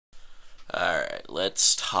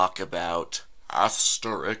let's talk about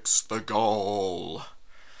Asterix the Gaul.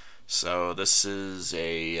 So, this is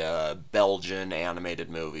a Belgian animated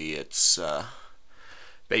movie. It's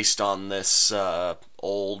based on this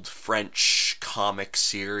old French comic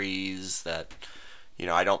series that,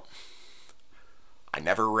 I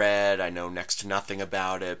never read. I know next to nothing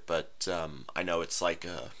about it, but I know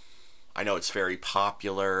I know it's very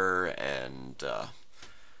popular, and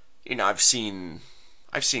I've seen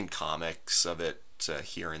comics of it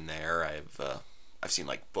here and there. I've seen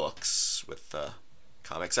like books with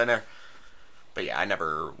comics. I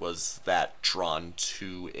never was that drawn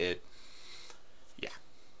to it. Yeah,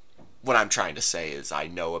 what I'm trying to say is I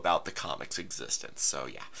know about the comic's existence. So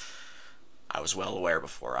yeah, I was well aware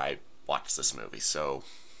before I watched this movie. So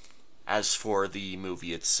as for the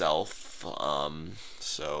movie itself,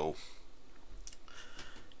 so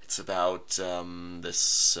it's about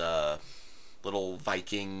this little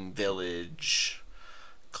Viking village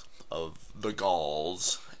of the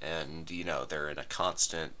Gauls, and they're in a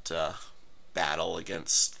constant battle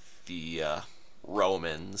against the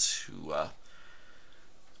Romans,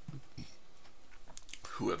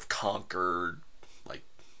 who have conquered like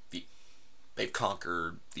they've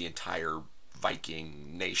conquered the entire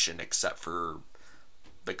Viking nation except for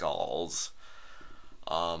the Gauls.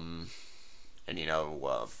 And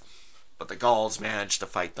but the Gauls managed to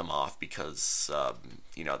fight them off because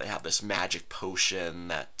they have this magic potion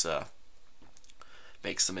that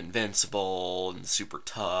makes them invincible and super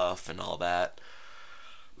tough and all that.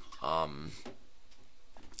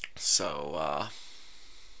 So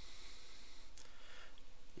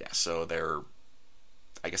yeah, so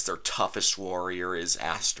I guess their toughest warrior is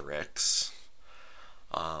Asterix.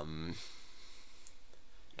 Um,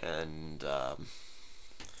 and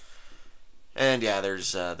yeah,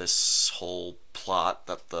 there's this whole plot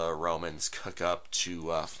that the Romans cook up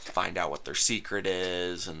to find out what their secret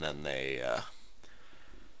is, and then they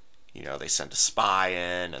send a spy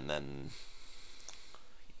in, and then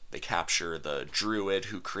they capture the druid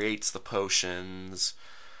who creates the potions.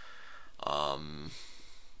 And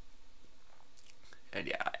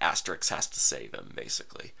yeah, Asterix has to save him,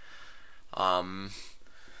 basically.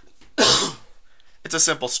 It's a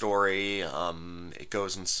simple story. It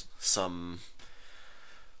goes in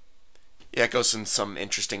some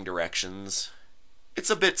interesting directions. It's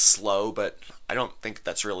a bit slow, but I don't think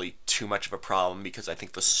that's really too much of a problem because I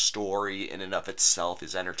think the story in and of itself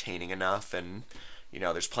is entertaining enough, and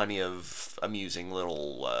there's plenty of amusing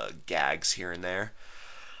little gags here and there.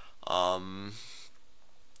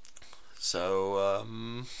 So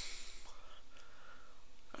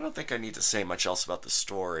I don't think I need to say much else about the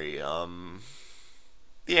story.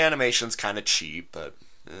 The animation's kind of cheap, but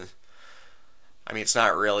I mean, it's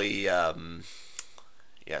not really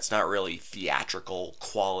it's not really theatrical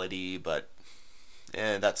quality, but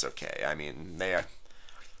that's okay. I mean, the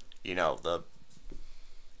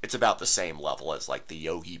it's about the same level as like the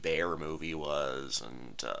Yogi Bear movie was,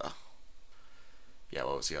 and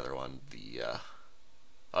what was the other one?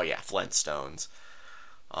 Flintstones.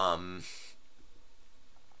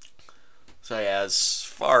 So yeah, as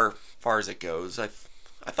far as it goes, I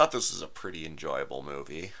thought this was a pretty enjoyable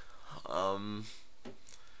movie.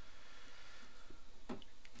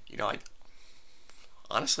 I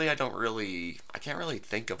honestly I can't really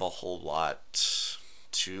think of a whole lot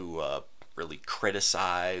to really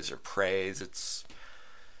criticize or praise. It's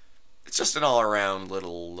just an all around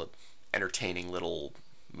little entertaining little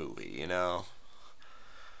movie.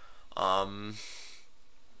 Um,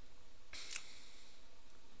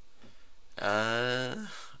 I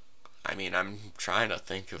mean, I'm trying to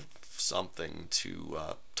think of something to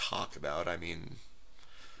talk about. I mean,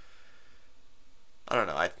 I don't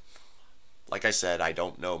know. Like I said, I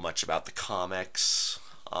don't know much about the comics.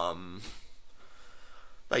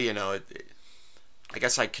 But I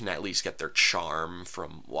guess I can at least get their charm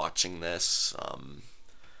from watching this.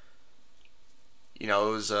 It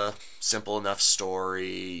was a simple enough story.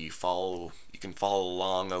 You can follow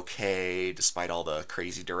along okay, despite all the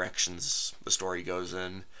crazy directions the story goes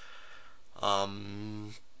in.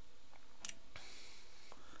 Um,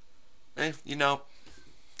 eh, you know,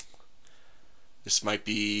 this might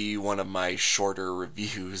be one of my shorter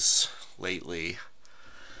reviews lately.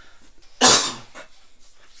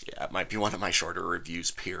 Yeah, it might be one of my shorter reviews,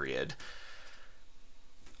 period.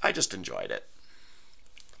 I just enjoyed it.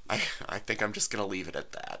 I think I'm just gonna leave it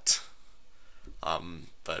at that.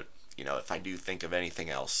 But if I do think of anything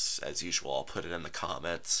else, as usual, I'll put it in the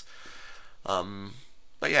comments.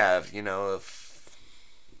 But yeah, if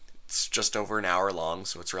it's just over an hour long,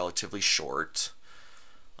 so it's relatively short.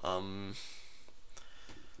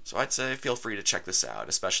 So So I'd say feel free to check this out,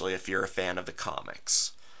 especially if you're a fan of the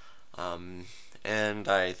comics. And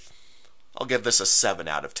I'll give this a 7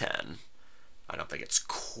 out of 10. I don't think it's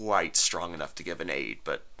quite strong enough to give an 8,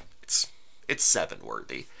 but it's 7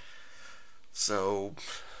 worthy. So,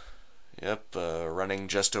 yep, running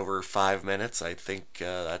just over 5 minutes. I think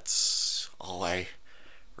that's all I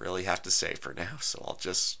really have to say for now. So I'll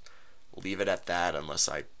just leave it at that unless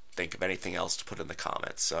I think of anything else to put in the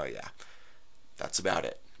comments. So yeah, that's about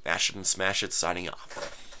it. Mash it and smash it, signing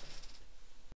off.